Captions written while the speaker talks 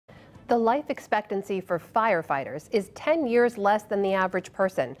The life expectancy for firefighters is 10 years less than the average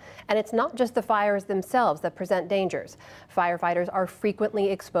person. And it's not just the fires themselves that present dangers. Firefighters are frequently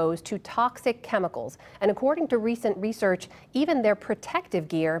exposed to toxic chemicals. And according to recent research, even their protective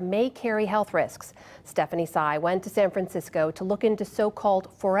gear may carry health risks. Stephanie Tsai went to San Francisco to look into so-called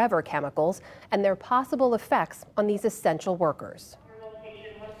forever chemicals and their possible effects on these essential workers.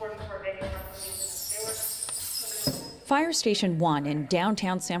 Fire Station 1 in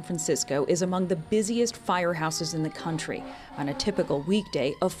downtown San Francisco is among the busiest firehouses in the country. On a typical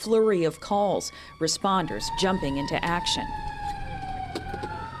weekday, a flurry of calls, responders jumping into action.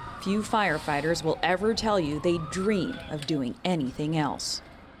 Few firefighters will ever tell you they dream of doing anything else.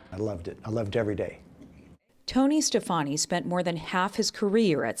 I loved it. I loved every day. Tony Stefani spent more than half his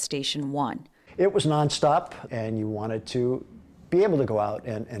career at Station 1. It was nonstop, and you wanted to be able to go out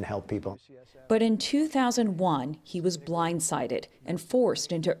and help people. But in 2001, he was blindsided and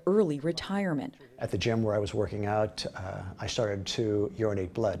forced into early retirement. At the gym where I was working out, I started to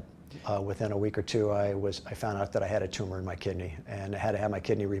urinate blood. Within a week or two, I found out that I had a tumor in my kidney and I had to have my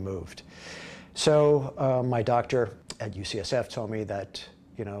kidney removed. So my doctor at UCSF told me that,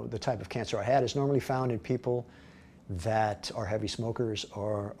 you know, the type of cancer I had is normally found in people that are heavy smokers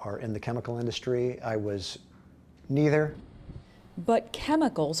or are in the chemical industry. I was neither. But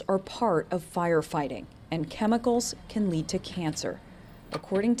chemicals are part of firefighting, and chemicals can lead to cancer.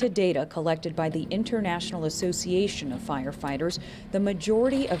 According to data collected by the International Association of Firefighters, the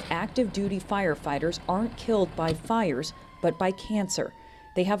majority of active duty firefighters aren't killed by fires, but by cancer.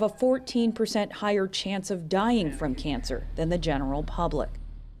 They have a 14% higher chance of dying from cancer than the general public.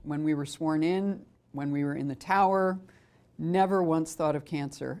 When we were sworn in, when we were in the tower, never once thought of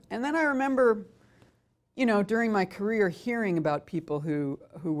cancer. And then I remember, you know, during my career hearing about people who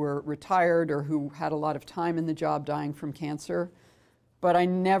were retired or who had a lot of time in the job dying from cancer, but I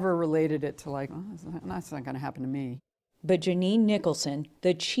never related it to like, oh, that's not going to happen to me. But Janine Nicholson,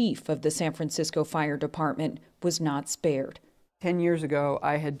 the chief of the San Francisco Fire Department, was not spared. 10 years ago,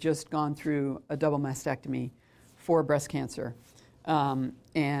 I had just gone through a double mastectomy for breast cancer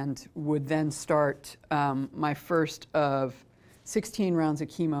and would then start my first of 16 rounds of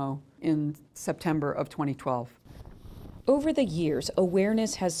chemo in September of 2012. Over the years,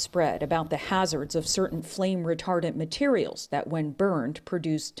 awareness has spread about the hazards of certain flame retardant materials that, when burned,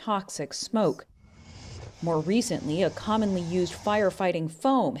 produce toxic smoke. More recently, a commonly used firefighting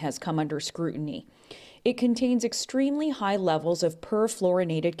foam has come under scrutiny. It contains extremely high levels of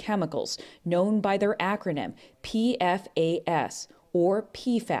perfluorinated chemicals, known by their acronym PFAS, or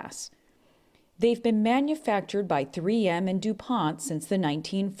PFAS. They've been manufactured by 3M and DuPont since the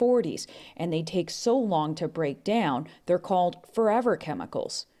 1940s, and they take so long to break down, they're called forever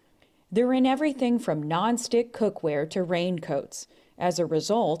chemicals. They're in everything from non-stick cookware to raincoats. As a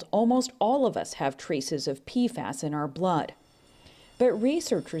result, almost all of us have traces of PFAS in our blood. But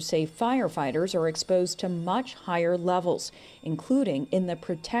researchers say firefighters are exposed to much higher levels, including in the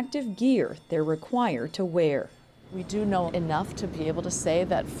protective gear they're required to wear. We do know enough to be able to say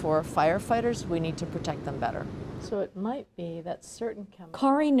that for firefighters, we need to protect them better. So it might be that certain chemicals...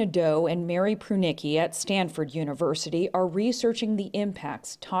 Kari Nadeau and Mary Prunicki at Stanford University are researching the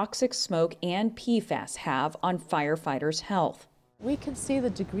impacts toxic smoke and PFAS have on firefighters' health. We can see the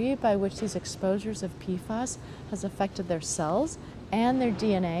degree by which these exposures of PFAS has affected their cells and their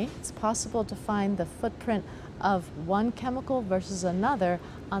DNA. It's possible to find the footprint of one chemical versus another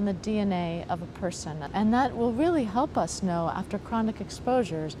on the DNA of a person. And that will really help us know, after chronic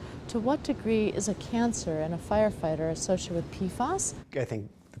exposures, to what degree is a cancer in a firefighter associated with PFAS. I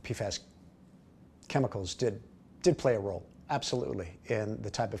think the PFAS chemicals did play a role, absolutely, in the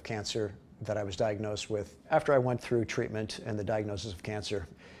type of cancer that I was diagnosed with. After I went through treatment and the diagnosis of cancer,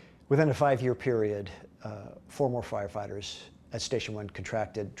 within a 5-year period, 4 more firefighters at Station 1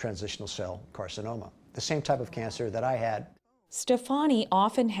 contracted transitional cell carcinoma, the same type of cancer that I had. Stefani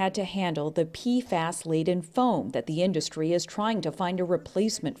often had to handle the PFAS-laden foam that the industry is trying to find a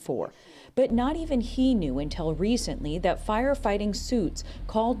replacement for. But not even he knew until recently that firefighting suits,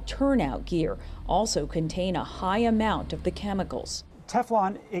 called turnout gear, also contain a high amount of the chemicals.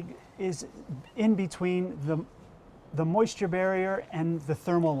 Teflon is in between the moisture barrier and the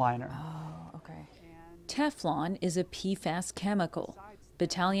thermal liner. Oh, okay. Teflon is a PFAS chemical.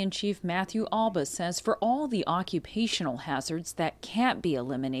 Battalion Chief Matthew Alba says for all the occupational hazards that can't be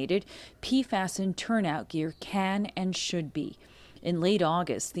eliminated, PFAS in turnout gear can and should be. In late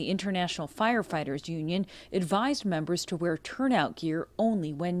August, the International Firefighters Union advised members to wear turnout gear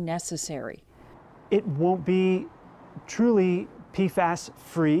only when necessary. It won't be truly PFAS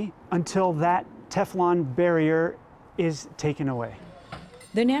free until that Teflon barrier is taken away.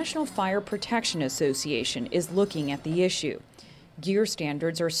 The National Fire Protection Association is looking at the issue. Gear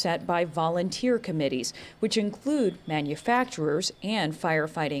standards are set by volunteer committees, which include manufacturers and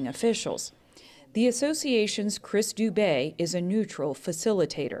firefighting officials. The association's Chris Dubé is a neutral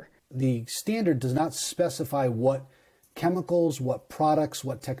facilitator. The standard does not specify what chemicals, what products,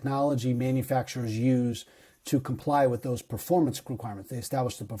 what technology manufacturers use to comply with those performance requirements. They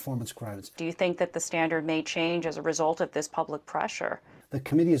establish the performance requirements. Do you think that the standard may change as a result of this public pressure? The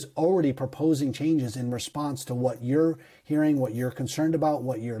committee is already proposing changes in response to what you're hearing, what you're concerned about,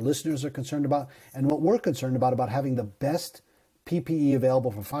 what your listeners are concerned about, and what we're concerned about having the best PPE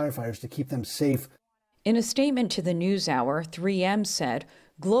available for firefighters to keep them safe. In a statement to the NewsHour, 3M said,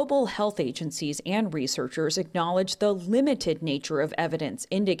 global health agencies and researchers acknowledge the limited nature of evidence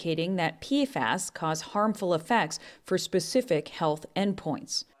indicating that PFAS cause harmful effects for specific health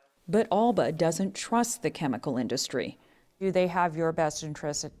endpoints. But ALBA doesn't trust the chemical industry. Do they have your best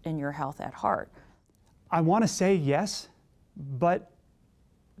interest in your health at heart? I want to say yes, but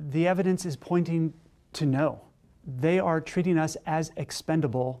the evidence is pointing to no. They are treating us as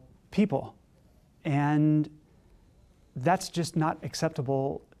expendable people, and that's just not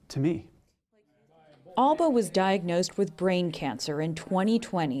acceptable to me. ALBA was diagnosed with brain cancer in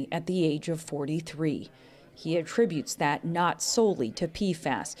 2020 at the age of 43. He attributes that not solely to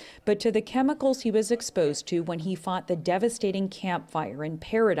PFAS, but to the chemicals he was exposed to when he fought the devastating campfire in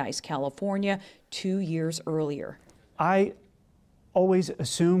Paradise, California, 2 years earlier. I always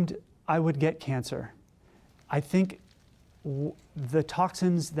assumed I would get cancer. I think the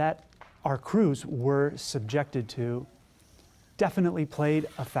toxins that our crews were subjected to definitely played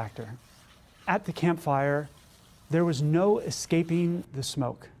a factor. At the campfire, there was no escaping the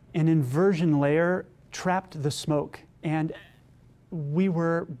smoke. An inversion layer trapped the smoke, and we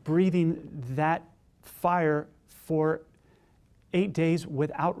were breathing that fire for 8 days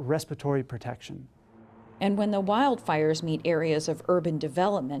without respiratory protection. And when the wildfires meet areas of urban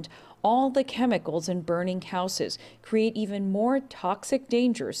development, all the chemicals in burning houses create even more toxic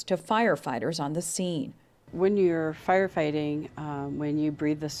dangers to firefighters on the scene. When you're firefighting, when you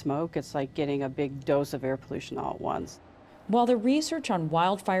breathe the smoke, it's like getting a big dose of air pollution all at once. While the research on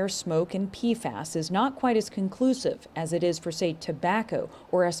wildfire smoke and PFAS is not quite as conclusive as it is for, say, tobacco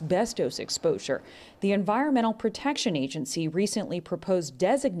or asbestos exposure, the Environmental Protection Agency recently proposed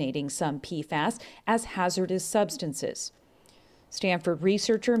designating some PFAS as hazardous substances. Stanford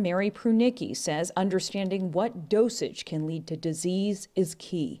researcher Mary Prunicki says understanding what dosage can lead to disease is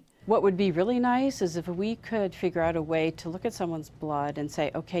key. What would be really nice is if we could figure out a way to look at someone's blood and say,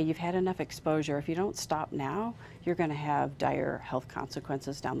 okay, you've had enough exposure. If you don't stop now, you're going to have dire health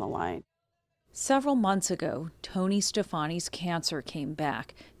consequences down the line. Several months ago, Tony Stefani's cancer came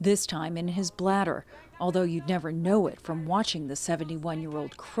back, this time in his bladder, although you'd never know it from watching the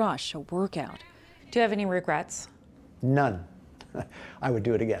 71-year-old crush a workout. Do you have any regrets? None. I would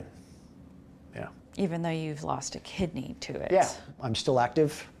do it again. Yeah. Even though you've lost a kidney to it? Yeah, I'm still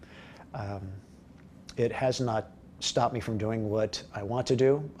active. It has not stopped me from doing what I want to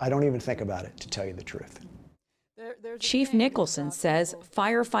do. I don't even think about it, to tell you the truth. Chief Nicholson says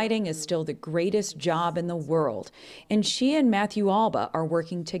firefighting is still the greatest job in the world, and she and Matthew Alba are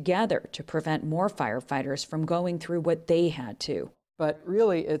working together to prevent more firefighters from going through what they had to. But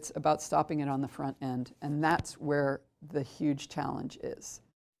really, it's about stopping it on the front end, and that's where the huge challenge is.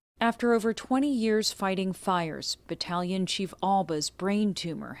 After over 20 years fighting fires, Battalion Chief Alba's brain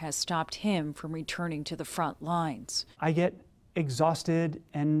tumor has stopped him from returning to the front lines. I get exhausted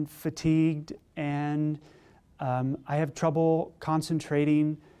and fatigued, and I have trouble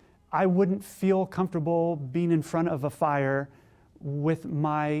concentrating. I wouldn't feel comfortable being in front of a fire with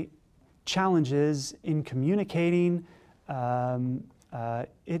my challenges in communicating.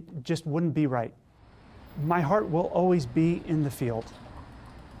 It just wouldn't be right. My heart will always be in the field.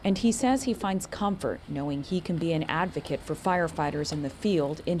 And he says he finds comfort knowing he can be an advocate for firefighters in the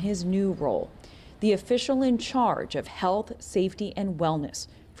field in his new role, the official in charge of health, safety, and wellness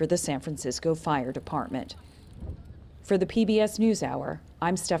for the San Francisco Fire Department. For the PBS NewsHour,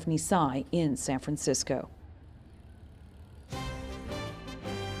 I'm Stephanie Tsai in San Francisco.